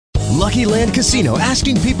Lucky Land Casino,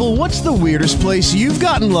 asking people, what's the weirdest place you've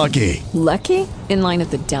gotten lucky? Lucky? In line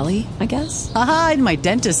at the deli, I guess? Aha, in my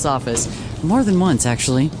dentist's office. More than once,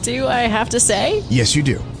 actually. Do I have to say? Yes, you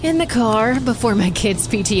do. In the car before my kids'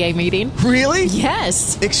 PTA meeting. Really?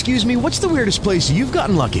 Yes. Excuse me, what's the weirdest place you've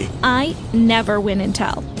gotten lucky? I never win and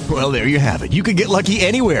tell. Well, there you have it. You can get lucky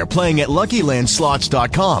anywhere, playing at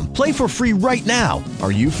LuckyLandSlots.com. Play for free right now.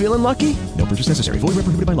 Are you feeling lucky? No purchase necessary. Void where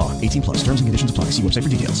prohibited by law. 18 plus. Terms and conditions apply. See website for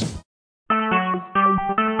details.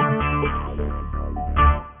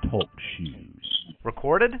 Talk shoes.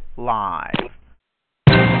 Recorded live.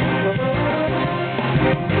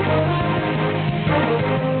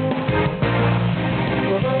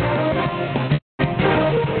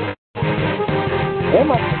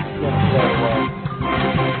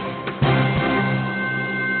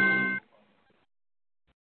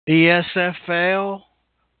 eSFL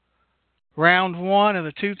round 1 of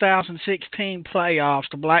the 2016 playoffs,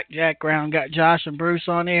 the blackjack round. Got Josh and Bruce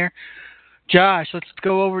on here. Josh, let's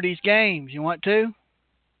go over these games. You want to?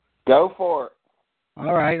 Go for it.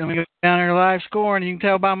 All right, let me go down here live scoring. You can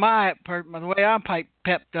tell by by the way I'm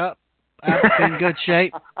pepped up. I'm in good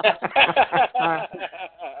shape.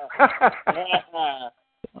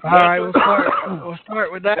 All right, we'll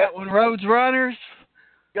start with that one. Rhodes Runners.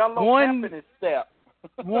 Got a little pep in his step.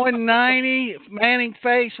 190. Manning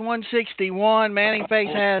Face 161. Manning Face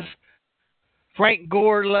has Frank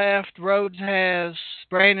Gore left. Rhodes has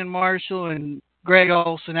Brandon Marshall and Greg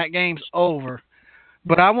Olson. That game's over.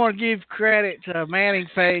 But I want to give credit to Manning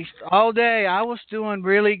Face. All day I was doing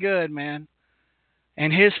really good, man.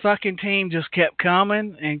 And his fucking team just kept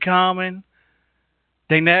coming and coming.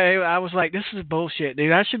 I was like, this is bullshit,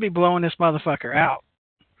 dude. I should be blowing this motherfucker out.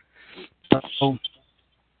 So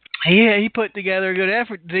he put together a good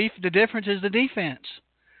effort. The difference is the defense.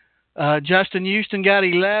 Justin Houston got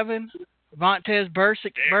 11. Vontez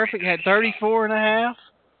Burfict had 34.5.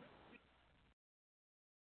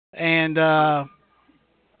 And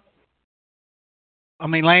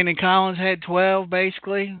Landon Collins had 12,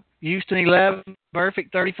 basically. Houston 11,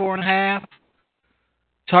 Burfict 34.5.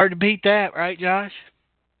 It's hard to beat that, right, Josh?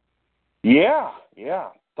 Yeah.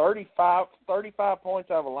 35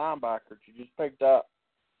 points out of a linebacker that you just picked up.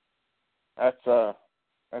 That's hard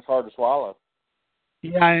to swallow.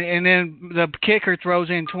 Yeah, and then the kicker throws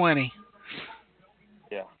in 20.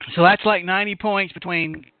 Yeah. So that's like 90 points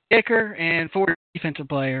between kicker and 4 defensive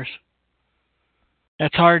players.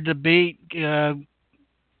 That's hard to beat.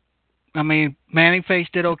 Manning Face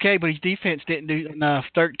did okay, but his defense didn't do enough.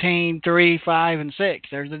 13, 3, 5, and 6.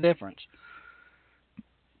 There's the difference.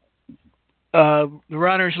 The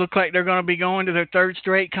Runners look like they're going to be going to their 3rd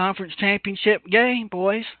straight conference championship game,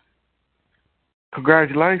 boys.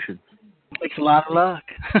 Congratulations. Takes a lot of luck.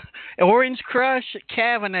 Orange Crush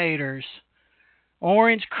Cavinators.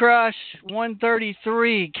 Orange Crush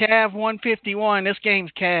 133, Cav 151. This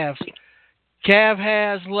game's Cavs. Cav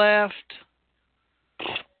has left.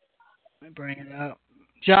 Let me bring it up.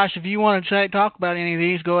 Josh, if you want to talk about any of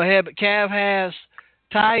these, go ahead. But Cav has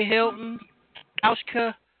Ty Hilton,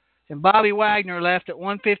 Auska, and Bobby Wagner left at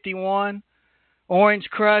 151. Orange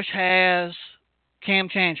Crush has Cam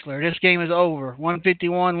Chancellor. This game is over.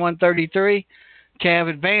 151-133. Cav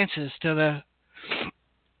advances to the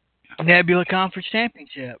Nebula Conference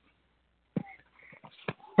Championship.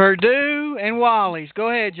 Purdue and Wally's. Go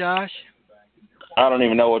ahead, Josh. I don't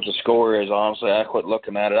even know what the score is, honestly. I quit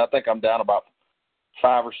looking at it. I think I'm down about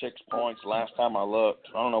 5 or 6 points last time I looked.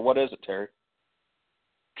 I don't know. What is it, Terry?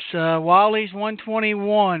 It's Wally's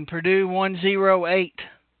 121, Purdue 108.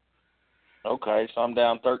 Okay, so I'm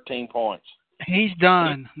down 13 points. He's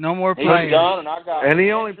done. No more players. He's done, and I got. And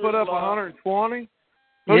he only put up 120.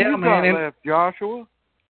 Who you got left, Joshua?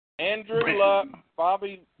 Andrew Luck,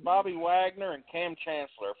 Bobby Wagner, and Cam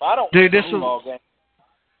Chancellor. If I don't win this football game,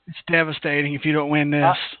 it's devastating if you don't win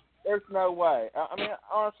this. There's no way.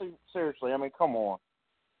 Honestly, seriously. Come on.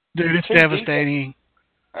 Dude, it's devastating.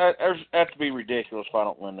 That's to be ridiculous if I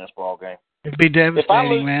don't win this ball game. It'd be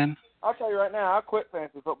devastating, man. I'll tell you right now, I'll quit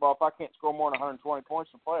fantasy football if I can't score more than 120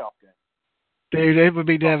 points in a playoff game. Dude, it would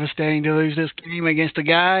be devastating to lose this game against a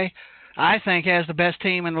guy I think has the best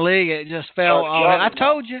team in the league. It just fell off. I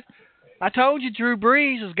told you Drew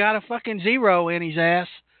Brees has got a fucking 0 in his ass.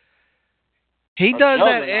 He does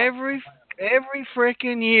that every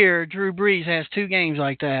freaking year. Drew Brees has 2 games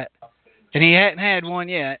like that. And he hadn't had one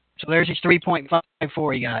yet. So there's his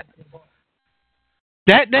 3.54 he got.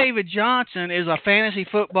 That David Johnson is a fantasy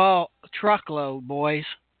football truckload, boys.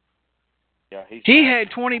 Yeah, he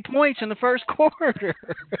had 20 points in the first quarter.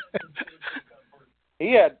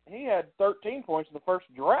 He had 13 points in the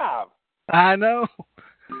first drive. I know.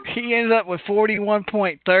 He ended up with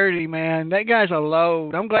 41.30, man. That guy's a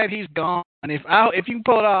load. I'm glad he's gone. If you can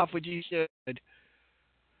pull it off, which you should.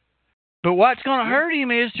 But what's going to hurt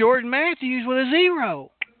him is Jordan Matthews with a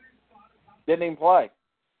 0. Didn't even play.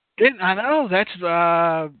 I know.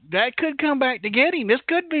 That could come back to get him. This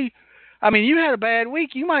could be. I mean, you had a bad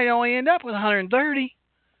week. You might only end up with 130.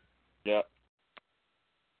 Yep.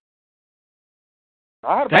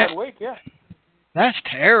 I had a bad week, yeah. That's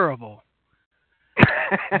terrible.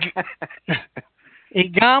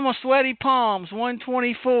 Igama Sweaty Palms,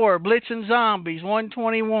 124. Blitzing Zombies,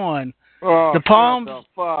 121. Oh, the Palms. Shut the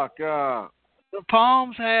fuck up. The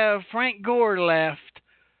Palms have Frank Gore left.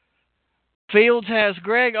 Fields has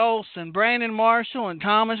Greg Olson, Brandon Marshall, and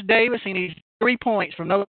Thomas Davis. He needs 3 points from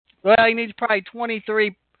those. Well, he needs probably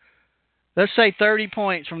 23. Let's say 30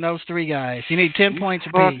 points from those 3 guys. You need 10 points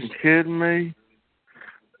apiece. Fucking kidding me?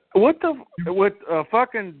 With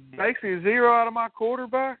fucking basically 0 out of my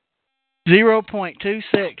quarterback?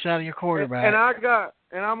 0.26 out of your quarterback.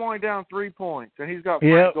 And I'm only down 3 points, and he's got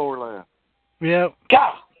Frank Gore left. Yep.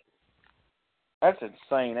 God, that's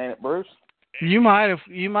insane, ain't it, Bruce? You might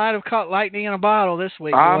have caught lightning in a bottle this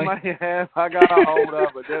week, boy. I may have. I got a hold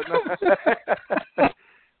of it, didn't I?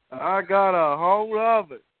 I got a hold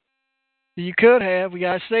of it. You could have. We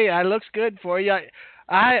got to see. It looks good for you.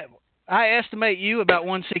 I estimate you about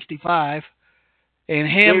 165, and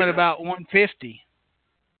him at about 150.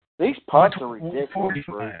 These putts are ridiculous.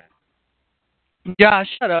 Josh,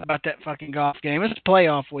 shut up about that fucking golf game. It's a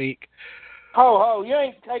playoff week. Ho, you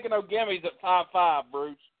ain't taking no gimmies at 5-5,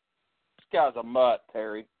 Bruce. This guy's a mutt,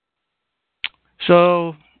 Terry.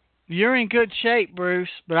 So you're in good shape, Bruce.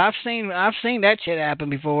 But I've seen that shit happen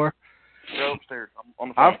before. Go upstairs.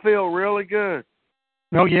 I feel really good.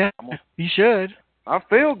 Oh yeah, you should. I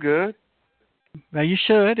feel good. Now you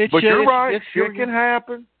should. But you're right. Shit can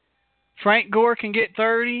happen. Frank Gore can get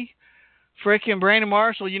 30. Frickin' Brandon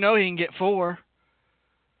Marshall, you know he can get 4.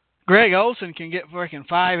 Greg Olson can get frickin'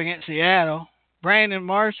 5 against Seattle. Brandon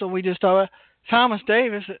Marshall, we just talked about. Thomas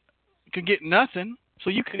Davis could get nothing. So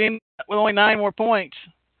you could end up with only 9 more points.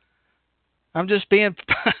 I'm just being,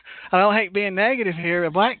 I don't hate being negative here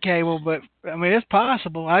at Black Cable, but I mean, it's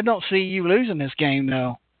possible. I don't see you losing this game,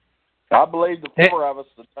 though. I believe the 4 of us.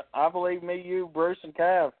 I believe me, you, Bruce, and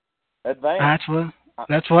Cav advance.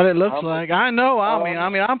 That's what it looks like. I know. I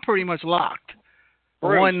mean, I'm pretty much locked.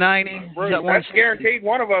 Bruce, 190. Bruce, that's guaranteed.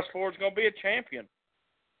 One of us 4 is going to be a champion.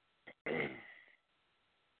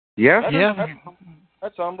 Yeah.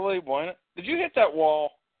 That's unbelievable, ain't it? Did you hit that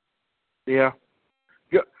wall? Yeah.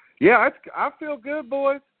 Yeah, I feel good,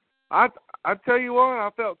 boys. I tell you what, I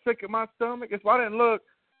felt sick in my stomach. If I didn't look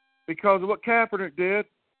because of what Kaepernick did,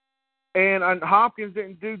 and Hopkins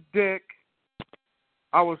didn't do dick,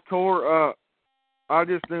 I was tore up. I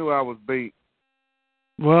just knew I was beat.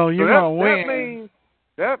 Well, you're going to win.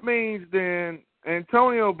 That means then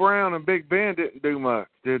Antonio Brown and Big Ben didn't do much,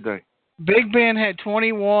 did they? Big Ben had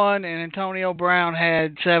 21 and Antonio Brown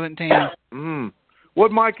had 17.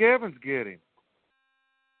 What'd Mike Evans get him?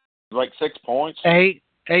 Like 6 points?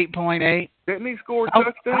 8.8. Didn't he score a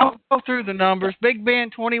touchdown? I'll go through the numbers. Big Ben,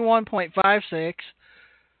 21.56.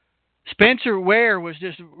 Spencer Ware was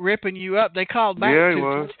just ripping you up. They called back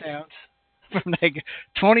 2 touchdowns from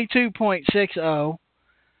 22.60.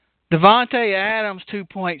 Devontae Adams,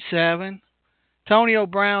 2.7. Antonio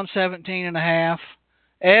Brown, 17.5.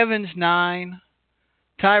 Evans, 9.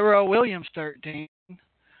 Tyrell Williams, 13.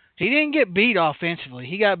 He didn't get beat offensively.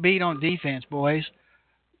 He got beat on defense, boys.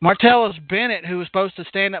 Martellus Bennett, who was supposed to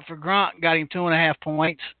stand up for Gronk, got him 2.5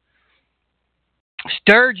 points.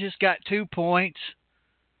 Sturgis got 2 points.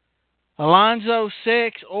 Alonzo,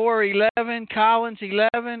 6. Orr, 11. Collins,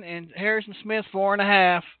 11. And Harrison Smith,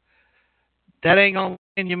 4.5. That ain't going to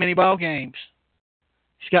win you many ball games.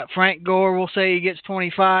 He's got Frank Gore. We'll say he gets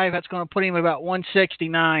 25. That's going to put him about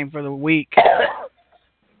 169 for the week.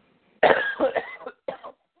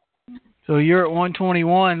 So you're at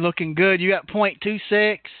 121, looking good. You got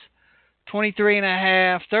 .26,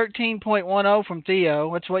 23.5, 13.10 from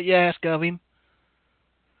Theo. That's what you ask of him.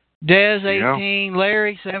 Dez, 18. Yeah.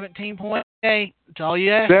 Larry, 17.8. That's all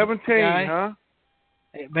you ask. 17, huh?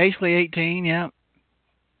 Basically 18, yeah.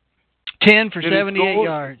 10 for 78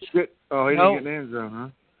 yards. He didn't get in the end zone, huh?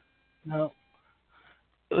 No.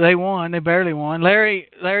 They won. They barely won. Larry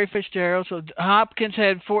Fitzgerald. So Hopkins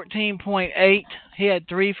had 14.8. He had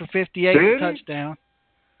 3 for 58 and a touchdown.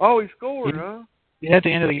 Oh, he scored, huh? Yeah, at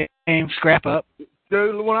the end of the game, scrap up.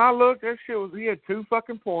 Dude, when I looked, that shit he had 2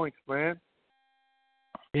 fucking points, man.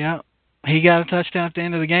 Yeah. He got a touchdown at the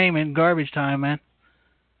end of the game in garbage time, man.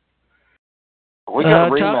 We got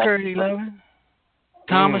Tucker at 11.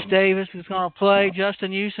 Thomas Davis is going to play.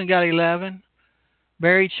 Justin Houston got 11.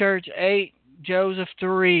 Barry Church 8. Joseph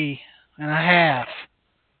 3.5.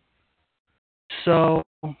 So,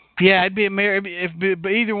 yeah, it'd be if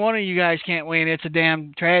either one of you guys can't win, it's a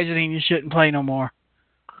damn tragedy and you shouldn't play no more.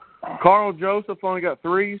 Carl Joseph only got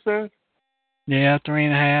 3, you said? Yeah,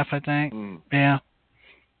 3.5, I think. Yeah.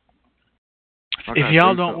 I If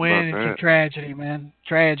y'all don't win, it's a tragedy, man.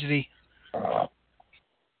 Tragedy.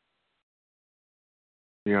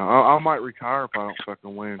 Yeah, I might retire if I don't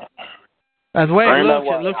fucking win. By the way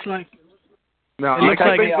it looks like... No, it looks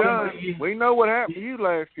like it's done. We know what happened to you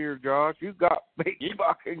last year, Josh. You got beat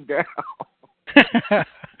fucking down. That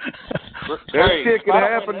shit could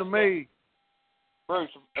happen to me. Bruce,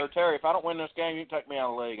 or Terry, if I don't win this game, you can take me out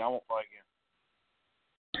of the league. I won't play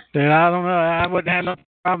again. Dude, I don't know. I wouldn't have no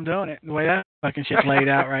problem doing it the way that fucking shit's laid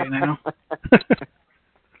out right now.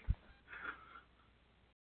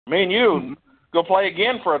 Me and you go play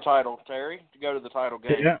again for a title, Terry, to go to the title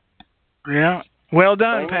game. Yeah. Well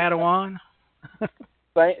done, Padawan.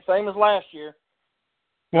 Same as last year.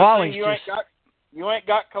 Wally's you ain't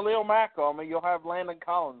got Khalil Mack on me. You'll have Landon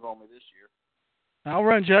Collins on me this year. I'll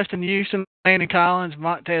run Justin Houston, Landon Collins,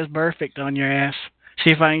 Montez Perfect on your ass.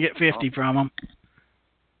 See if I can get 50 from them.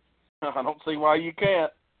 I don't see why you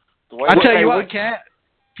can't. I tell you what,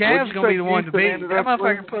 Cav's going to be the one to beat. That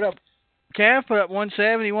motherfucker Cav put up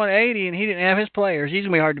 170, 180, and he didn't have his players. He's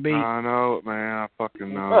going to be hard to beat. I know it, man. I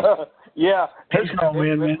fucking know. Yeah. He's going to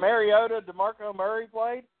win, man. Mariota, DeMarco Murray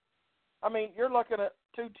played, I mean, you're looking at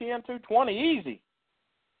 210, 220 easy.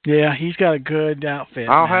 Yeah, he's got a good outfit.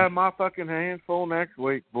 I'll have my fucking hands full next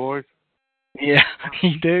week, boys. Yeah,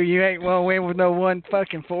 you do. You ain't going to win with no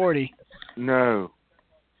 140. No.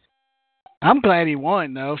 I'm glad he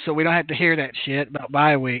won, though, so we don't have to hear that shit about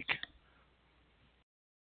bye week.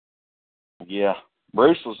 Yeah,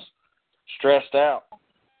 Bruce was stressed out.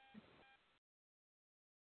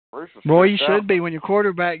 Boy, you should be when your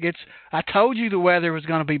quarterback gets... I told you the weather was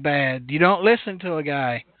going to be bad. You don't listen to a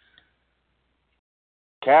guy.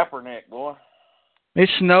 Kaepernick, boy. It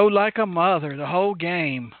snowed like a mother the whole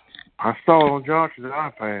game. I saw it on Josh's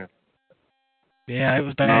iPad. Yeah, it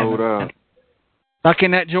was bad.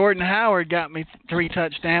 Fucking that Jordan Howard got me 3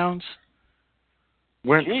 touchdowns.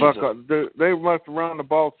 Went the fuck up. They must have run the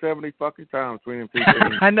ball 70 fucking times between them two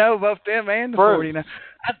teams. I know, both them and the 49.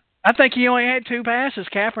 I think he only had 2 passes,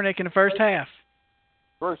 Kaepernick, in the first half.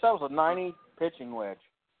 Bruce, that was a 90 pitching wedge.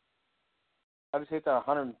 I just hit that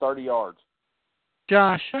 130 yards.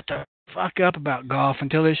 Josh, shut the fuck up about golf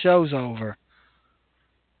until this show's over.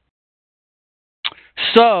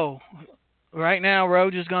 So, right now,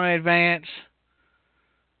 Rhodes is going to advance.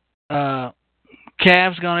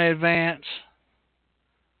 Cavs going to advance.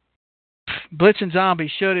 Blitz and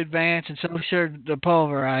Zombie should advance, and so should the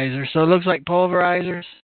Pulverizer. So it looks like Pulverizers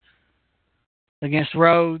against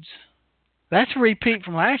Rhodes. That's a repeat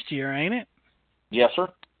from last year, ain't it? Yes, sir.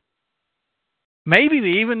 Maybe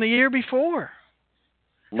even the year before.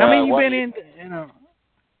 No, I mean, you've been in,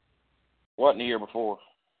 Wasn't the year before.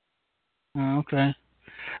 Oh, okay.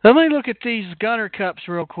 Let me look at these Gunner Cups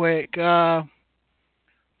real quick.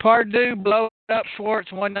 Pardue blowed up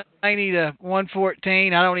Schwartz 190 to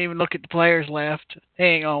 114. I don't even look at the players left. He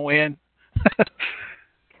ain't gonna win.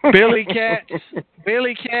 Billy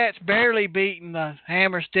Katz barely beating the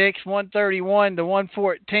Hammer Sticks 131 to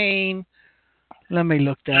 114. Let me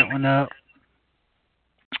look that one up.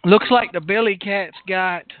 Looks like the Billy Katz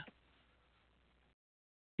got.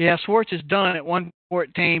 Yeah, Schwartz is done at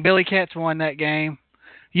 114. Billy Katz won that game.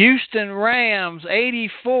 Houston Rams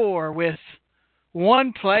 84 with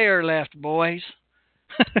 1 player left, boys.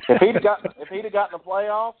 If he'd have gotten the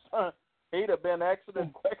playoffs, he'd have been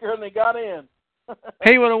exited quicker than he got in.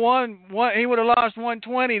 He would have won. He would have lost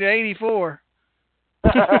 120 to 84.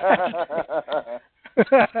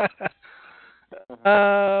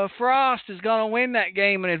 Frost is going to win that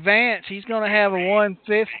game in advance. He's going to have a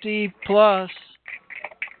 150 plus.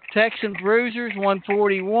 Texan Bruisers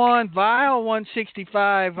 141. Vile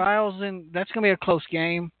 165. Vile's in. That's going to be a close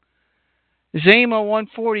game. Zima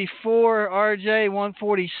 144. RJ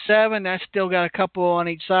 147. That's still got a couple on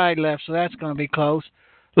each side left, so that's going to be close.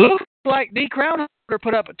 Looks like D. Crowder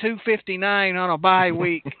put up a 259 on a bye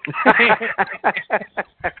week.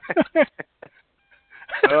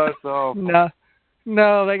 That's awful.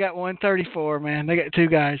 No, they got 134, man. They got 2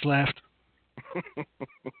 guys left.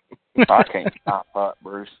 I can't stop that,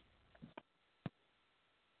 Bruce.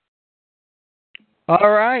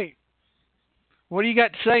 All right. What do you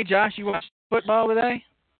got to say, Josh? You watched football today?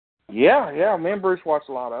 Yeah. Me and Bruce watched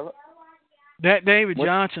a lot of it. That David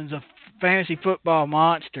Johnson's a fantasy football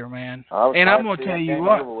monster, man. I'm going to tell you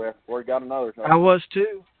what. Before he got another. I was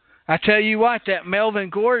too. I tell you what, that Melvin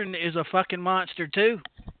Gordon is a fucking monster too.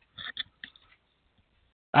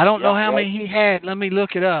 I don't know how many he had. Let me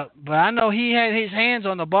look it up. But I know he had his hands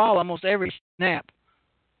on the ball almost every snap.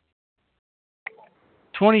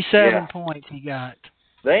 27 points he got.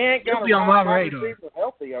 They ain't got a wide receiver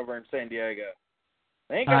healthy over in San Diego.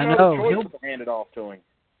 They ain't got no choice to hand it off to him.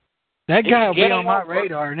 That guy will be on my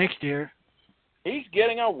radar next year. He's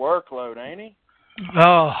getting a workload, ain't he?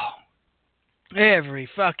 Oh, every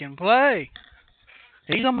fucking play.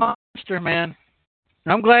 He's a monster, man.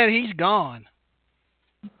 I'm glad he's gone.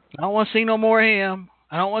 I don't want to see no more of him.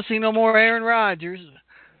 I don't want to see no more Aaron Rodgers.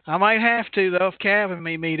 I might have to, though, if Cav and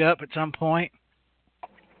me meet up at some point.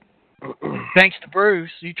 Thanks to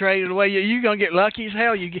Bruce. You traded away. You're going to get lucky as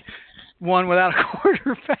hell. You get one without a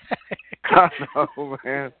quarterback. I know,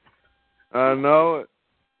 man. I know it.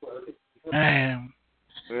 Damn.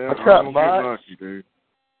 Yeah, I'm getting lucky, dude.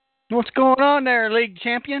 What's going on there, league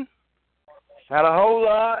champion? Not a whole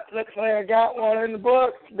lot. Looks like I got one in the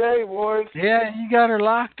books today, boys. Yeah, you got her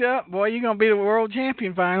locked up. Boy, you're going to be the world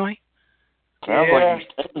champion finally. Sounds like you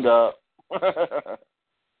stand up.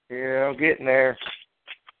 Yeah, I'm getting there.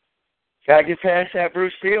 Got to get past that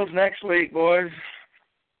Bruce Fields next week, boys.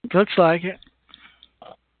 Looks like it.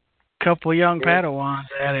 Couple of young Padawans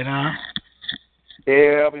at it, huh?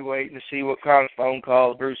 Yeah, I'll be waiting to see what kind of phone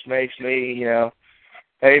calls Bruce makes me, you know.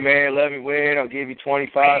 Hey, man, let me win. I'll give you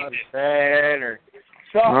 25% or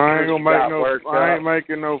something. I ain't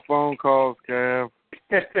making no phone calls, Cav.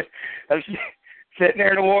 I'm sitting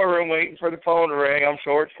there in the war room waiting for the phone to ring. I'm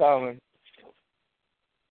sure it's coming.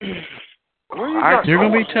 You're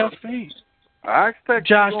going to be tough feet. I expect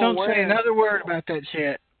Josh, don't say another word about that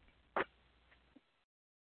shit.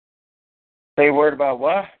 Say a word about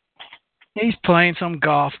what? He's playing some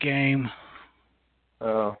golf game.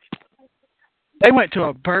 Oh. They went to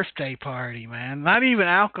a birthday party, man. Not even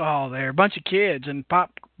alcohol there. A bunch of kids and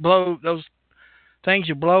blow those things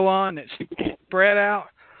you blow on that spread out.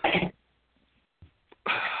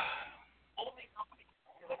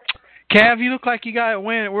 Cav, you look like you got to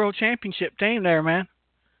win at World Championship team there, man.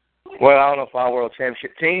 Well, I don't know if I'm a World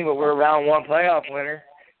Championship team, but we're a round one playoff winner.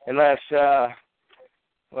 Unless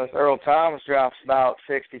Earl Thomas drops about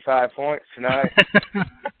 65 points tonight.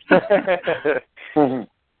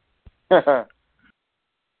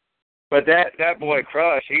 But that boy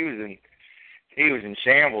Crush, he was in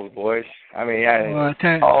shambles, boys. I mean,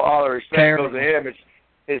 all the respect goes to him.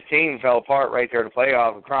 His team fell apart right there to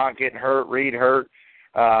playoff. Kronk getting hurt, Reed hurt,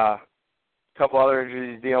 a couple other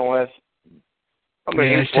injuries he's dealing with. I mean,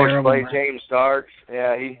 he was forced to play. James Starks.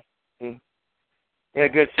 Yeah, he had a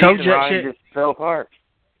good season. He just fell apart.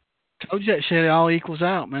 Told you that shit all equals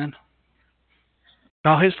out, man.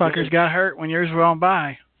 All his fuckers got hurt when yours were on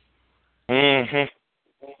by. Mm-hmm.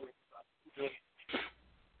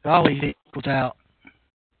 Always equals out.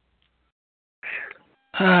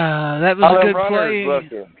 That was a good play.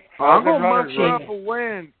 I'm going to muster up a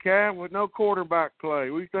win, Cav, with no quarterback play.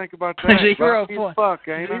 What do you think about that? 0.26,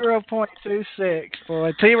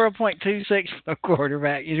 boy. 0.26 for a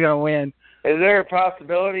quarterback. He's going to win. Is there a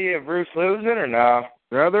possibility of Bruce losing or no?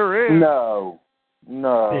 Yeah, there is. No.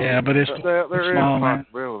 Yeah, but it's there is small, a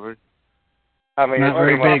possibility. I mean, not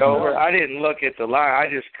very big. Over. I didn't look at the line. I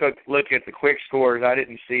just looked at the quick scores. I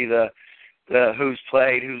didn't see the who's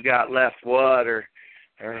played, who's got left what, or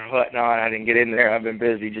whatnot. I didn't get in there. I've been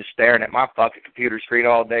busy just staring at my fucking computer screen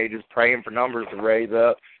all day, just praying for numbers to raise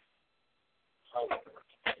up.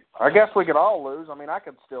 I guess we could all lose. I mean, I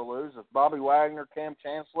could still lose if Bobby Wagner, Cam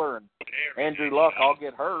Chancellor, and Andrew Luck all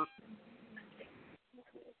get hurt.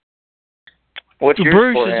 What's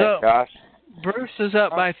your score, Josh? Bruce is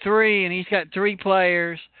up by 3, and he's got 3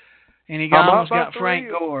 players, and he almost got Frank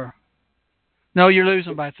Gore. No, you're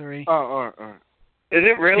losing by 3. Oh, all right. Is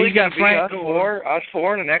it really? He's got Frank Gore. Us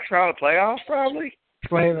four in the next round of playoffs, probably?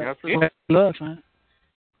 Looks, man.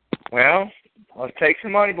 Well, let's take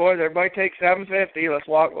some money, boys. Everybody take $750. Let's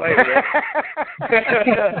walk later.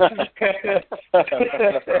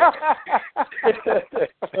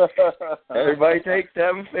 Everybody take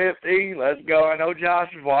 $750. Let's go. I know Josh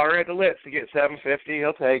is water at the lips to get $750.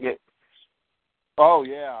 He'll take it. Oh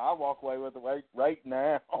yeah, I'll walk away with it right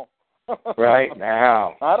now. Right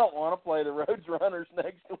now. I don't want to play the Rhodes Runners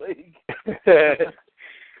next week.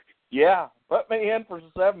 Yeah, put me in for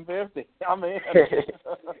 $750. I'm in.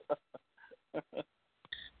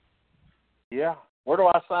 Yeah. Where do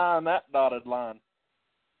I sign that dotted line?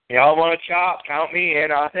 Y'all want to chop? Count me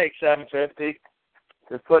in. I'll take $750.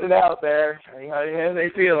 Just put it out there. See how they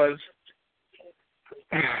feelings.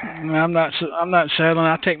 I'm not settling.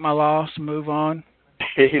 I'll take my loss and move on.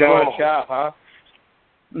 You don't want to shop, huh?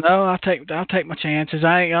 No, I'll take my chances.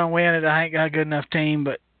 I ain't gonna win it. I ain't got a good enough team,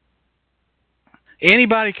 but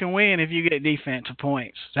anybody can win if you get defensive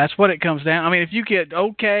points. That's what it comes down. I mean, if you get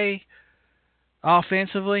okay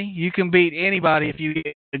offensively, you can beat anybody if you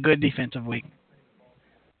get a good defensive week.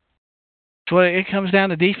 That's what it comes down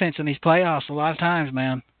to, defense in these playoffs a lot of times,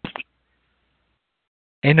 man.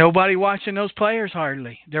 And nobody watching those players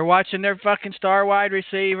hardly. They're watching their fucking star wide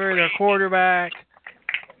receiver, their quarterback.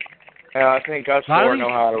 Yeah, I think us four know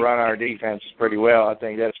how to run our defense pretty well. I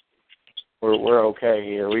think we're okay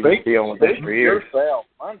here. We've been dealing with this for years.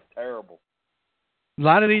 I'm terrible. A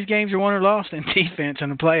lot of these games are won or lost in defense in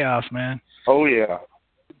the playoffs, man. Oh, yeah.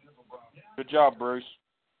 Good job, Bruce.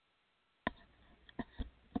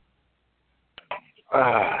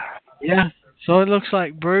 Yeah, so it looks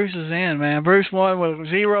like Bruce is in, man. Bruce won with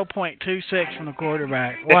 0.26 from the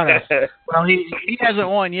quarterback. Well, he hasn't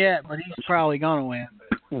won yet, but he's probably going to win.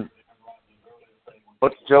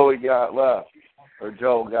 What's Joey got left? Or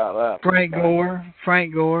Joel got left? Frank Gore.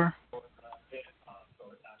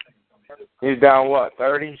 He's down, what,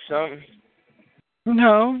 30-something?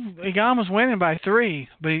 No, Igama's winning by 3.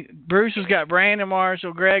 But Bruce has got Brandon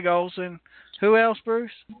Marshall, Greg Olson. Who else,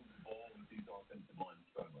 Bruce?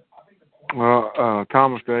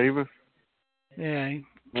 Thomas Davis. Yeah,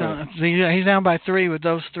 he's down by 3 with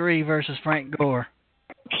those 3 versus Frank Gore.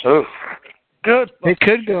 Oof. Good. It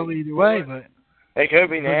could go either way, but it could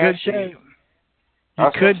be nasty. Good shape. You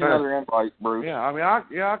could another invite, Bruce. Yeah, I mean, I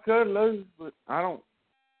could lose, but I don't.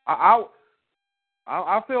 I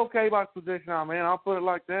feel okay about the position I'm in. I'll put it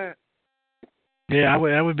like that. Yeah,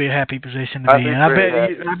 that would be a happy position to be in. I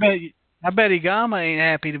bet Igama ain't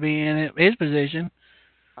happy to be in his position.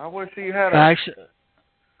 I wish he had a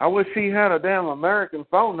damn American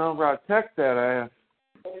phone number. I'd text that ass.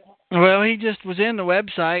 Well, he just was in the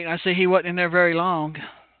website. I see he wasn't in there very long.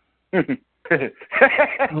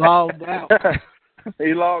 Logged out.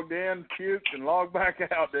 He logged in, puked, and logged back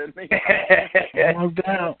out, didn't he? Logged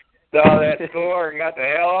out. Saw that score and got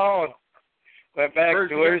the hell on. Went back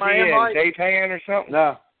to where's he in? Japan or something?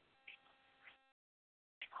 No.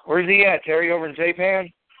 Where's he at, Terry? Over in Japan?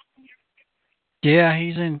 Yeah,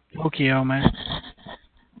 he's in Tokyo, man.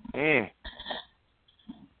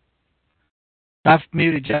 I've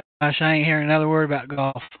muted Josh. I ain't hearing another word about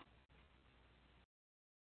golf.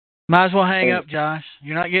 Might as well hang up, Josh.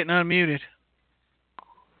 You're not getting unmuted.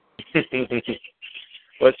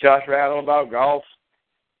 What's Josh rattling about, golf?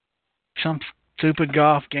 Some stupid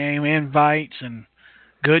golf game, invites, and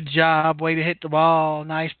good job, way to hit the ball,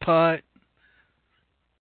 nice putt.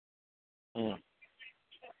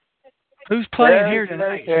 Who's playing here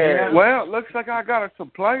tonight? Well, it looks like I got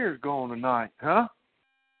some players going tonight, huh?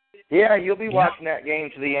 Yeah, you'll be watching that game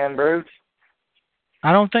to the end, Bruce.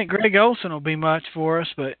 I don't think Greg Olson will be much for us,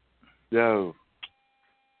 but... No.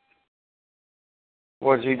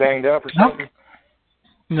 Was he banged up or something?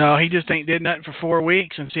 No, he just ain't did nothing for 4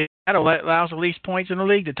 weeks, and Seattle allows the least points in the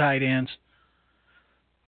league to tight ends.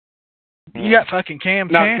 You got fucking Cam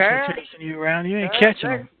Chancellor chasing you around. You ain't catching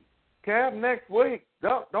him. Cam, next week,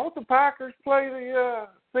 don't the Packers play the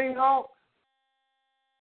Seahawks?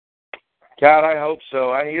 God, I hope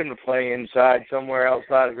so. I need him to play inside somewhere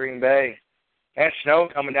outside of Green Bay. That snow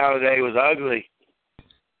coming down today was ugly.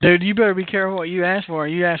 Dude, you better be careful what you ask for.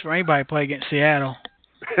 You ask for anybody to play against Seattle.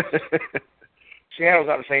 Seattle's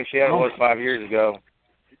not the same Seattle was 5 years ago.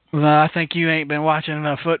 Well, I think you ain't been watching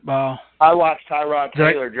enough football. I watched Tyrod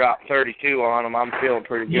Taylor drop 32 on him. I'm feeling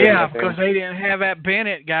pretty good. Yeah, because they didn't have that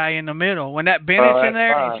Bennett guy in the middle. When that Bennett's in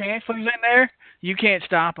there and Chancellor's in there, you can't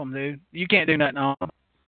stop them, dude. You can't do nothing on them.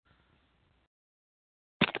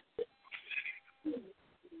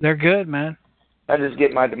 They're good, man. I just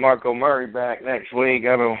get my DeMarco Murray back next week.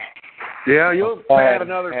 Yeah, you'll add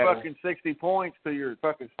another fucking 60 points to your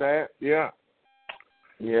fucking stat. Yeah.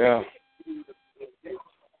 Yeah.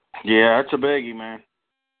 Yeah, that's a biggie, man.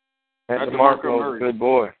 That DeMarco's a good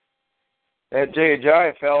boy. That Jay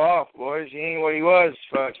Ajayi fell off, boys. He ain't what he was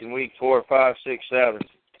fucking week 4, 5, 6, 7.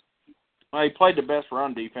 Well, he played the best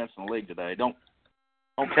run defense in the league today. Don't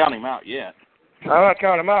count him out yet. I'm not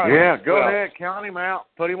counting him out. Yeah, go ahead, count him out.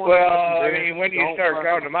 Put him on. Well, I mean, when do you start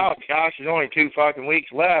counting him out, Josh? There's only 2 fucking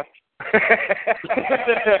weeks left.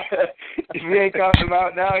 If we ain't counting him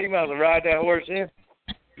out now, you might as well ride that horse in.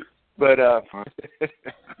 But I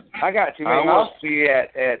got too many mouths to be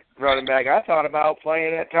at running back. I thought about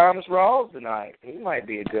playing at Thomas Rawls tonight. He might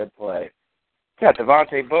be a good play. Got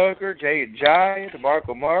Devontae Booker, Jay Ajayi,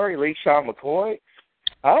 DeMarco Murray, LeSean McCoy.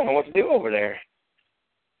 I don't know what to do over there.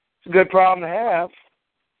 It's a good problem to have.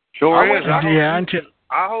 Sure is.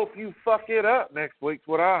 I hope you fuck it up next week's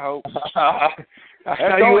what I hope. That's all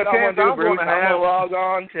what I'm going to do, Bruce. I'm going to log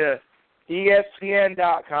on to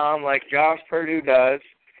ESPN.com like Josh Purdue does,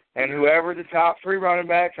 and whoever the top 3 running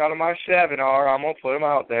backs out of my 7 are, I'm going to put them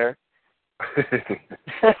out there.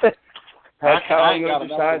 That's how I'm going to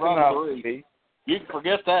decide them out. You can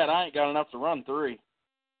forget that. I ain't got enough to run 3.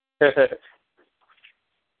 I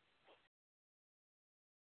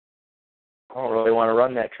don't really want to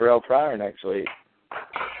run that Terrell Pryor next week.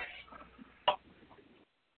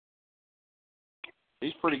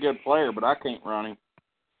 He's a pretty good player, but I can't run him.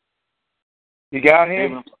 You got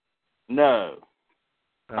him? No.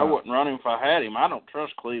 I wouldn't run him if I had him. I don't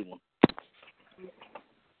trust Cleveland.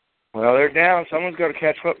 Well, they're down. Someone's got to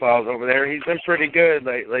catch footballs over there. He's been pretty good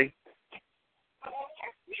lately.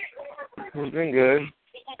 He's been good.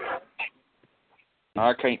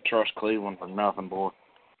 I can't trust Cleveland for nothing, boy.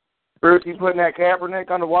 Bruce, you putting that Kaepernick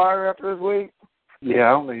on the wire after this week? Yeah,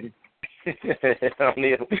 I don't need him. I don't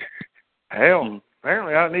need him. Hell,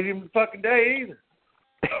 apparently I don't need him the fucking day either.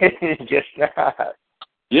 Just not.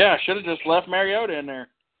 Yeah, I should have just left Mariota in there.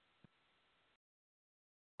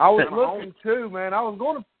 I was looking too, man. I was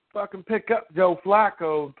going to fucking pick up Joe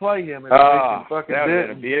Flacco and play him. And fucking that would have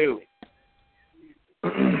been a beaut.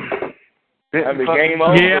 That'd be game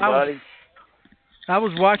over, buddy. I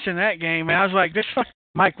was watching that game, and I was like, this fucking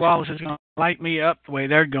Mike Wallace is going to light me up the way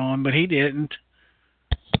they're going, but he didn't.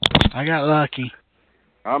 I got lucky.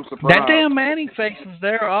 I'm surprised. That damn Manning face was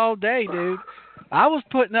there all day, dude. I was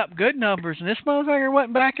putting up good numbers, and this motherfucker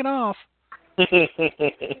wasn't backing off.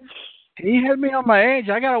 He had me on my edge.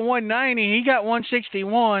 I got a 190. He got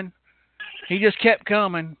 161. He just kept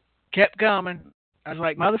coming. I was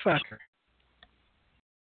like, motherfucker.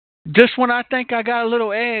 Just when I think I got a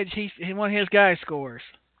little edge, one of his guys scores.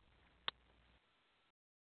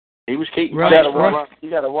 He was keeping. You got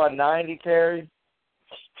a 190, Terry?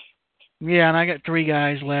 Yeah, and I got 3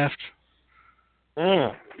 guys left.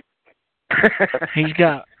 He's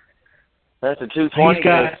got. That's a 220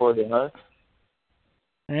 guy for you, huh?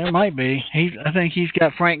 Yeah, it might be. I think he's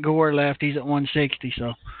got Frank Gore left. He's at 160,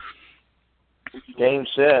 so. Game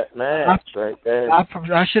set, match right there.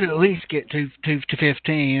 I should at least get to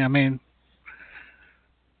 15. I mean,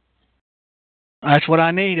 that's what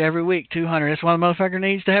I need every week, 200. That's what a motherfucker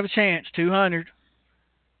needs to have a chance, 200.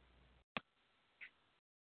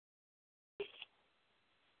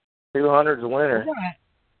 $200's a winner.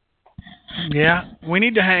 Yeah, we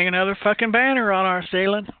need to hang another fucking banner on our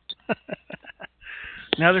ceiling.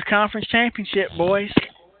 Another conference championship, boys.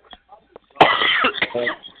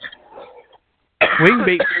 We can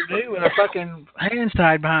beat Purdue with our fucking hands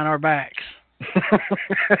tied behind our backs.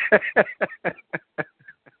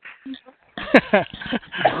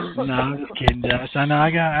 No, I'm just kidding, Josh. I know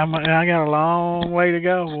I got a long way to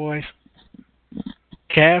go, boys.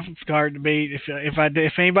 Cavs hard to beat.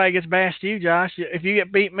 If anybody gets past you, Josh, if you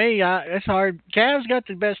get beat me, it's hard. Cavs got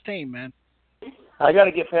the best team, man. I got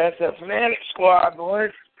to get past that Fanatic squad,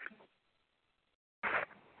 boys.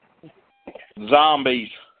 Zombies.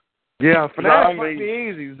 Yeah, Fanatic might be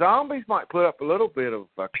easy. Zombies might put up a little bit of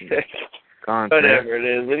fucking content. Whatever it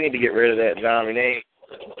is, we need to get rid of that zombie name.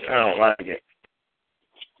 I don't like it.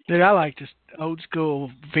 Dude, I like this old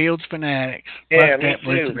school Fields Fanatics. Yeah, me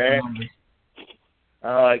too, man.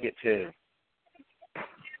 I like it too.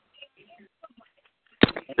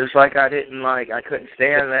 Just like I couldn't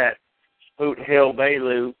stand that Boot Hill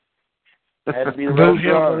Bayloot. Had to be the Boot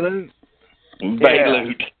Hill Bayloot.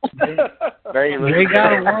 Bayloot. They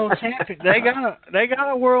got a world champion. They got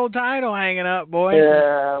a world title hanging up, boy.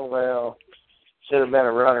 Yeah, well, should have been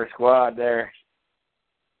a runner squad there.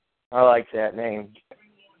 I like that name.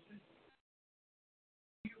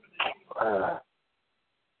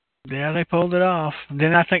 Yeah, they pulled it off.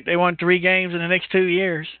 Then I think they won 3 games in the next 2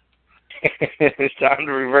 years. It's time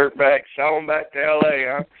to revert back. Sell them back to L.A.,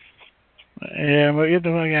 huh? Yeah, but get the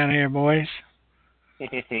fuck out of here, boys.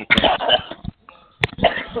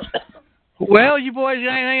 Well, you boys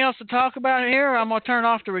got anything else to talk about here? I'm going to turn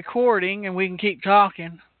off the recording and we can keep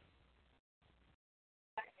talking.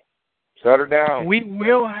 Shut her down. We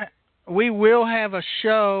will have a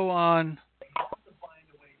show on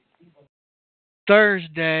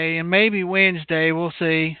Thursday and maybe Wednesday. We'll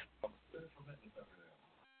see.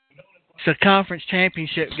 It's a conference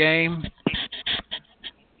championship game.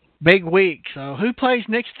 Big week. So who plays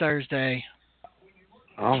next Thursday?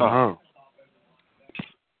 I don't know.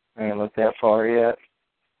 I ain't looked that far yet.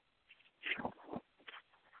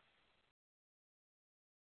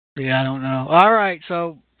 Yeah, I don't know. All right,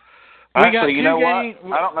 so we actually, got you know games.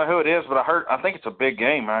 what? I don't know who it is, but I think it's a big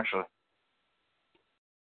game, actually.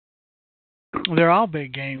 They're all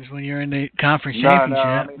big games when you're in the conference championship. No,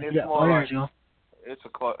 I mean, it's more like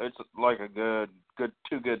it's like a good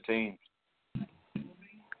two good teams.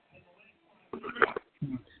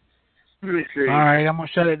 All right, I'm gonna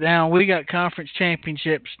shut it down. We got conference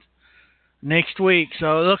championships next week,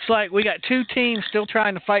 so it looks like we got two teams still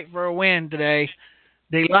trying to fight for a win today.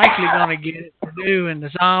 They likely gonna get it. Purdue and the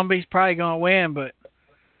Zombies probably gonna win, but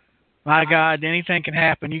my God, anything can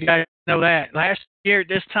happen. You guys know that. Last year at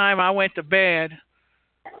this time, I went to bed.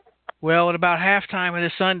 Well, at about halftime of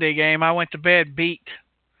the Sunday game, I went to bed beat,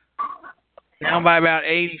 down by about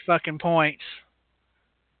 80 fucking points.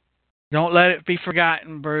 Don't let it be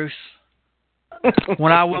forgotten, Bruce.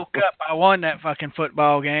 When I woke up, I won that fucking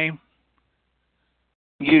football game.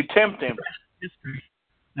 You tempted him.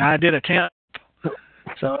 I did attempt.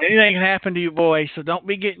 So anything can happen to you boys, so don't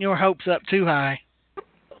be getting your hopes up too high.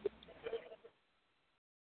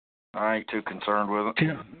 I ain't too concerned with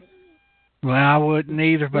it. Well, I wouldn't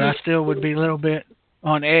either, but I still would be a little bit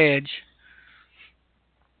on edge.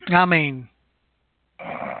 I mean,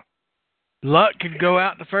 luck could go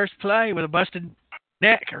out the first play with a busted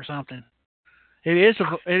neck or something. It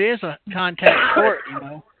is a contact sport, you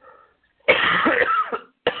know.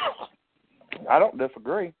 I don't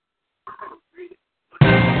disagree.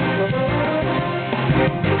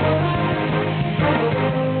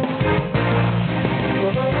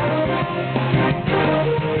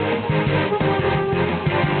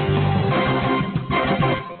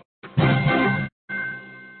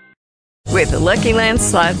 With the Lucky Land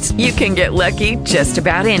Slots, you can get lucky just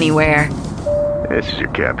about anywhere. This is your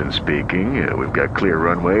captain speaking. We've got clear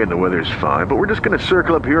runway and the weather's fine, but we're just going to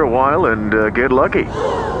circle up here a while and get lucky.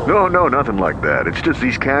 No, nothing like that. It's just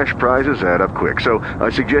these cash prizes add up quick. So I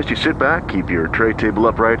suggest you sit back, keep your tray table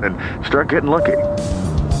upright, and start getting lucky.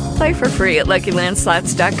 Play for free at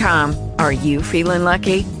LuckyLandSlots.com. Are you feeling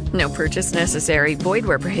lucky? No purchase necessary. Void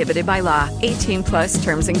where prohibited by law. 18+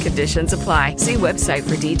 terms and conditions apply. See website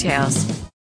for details.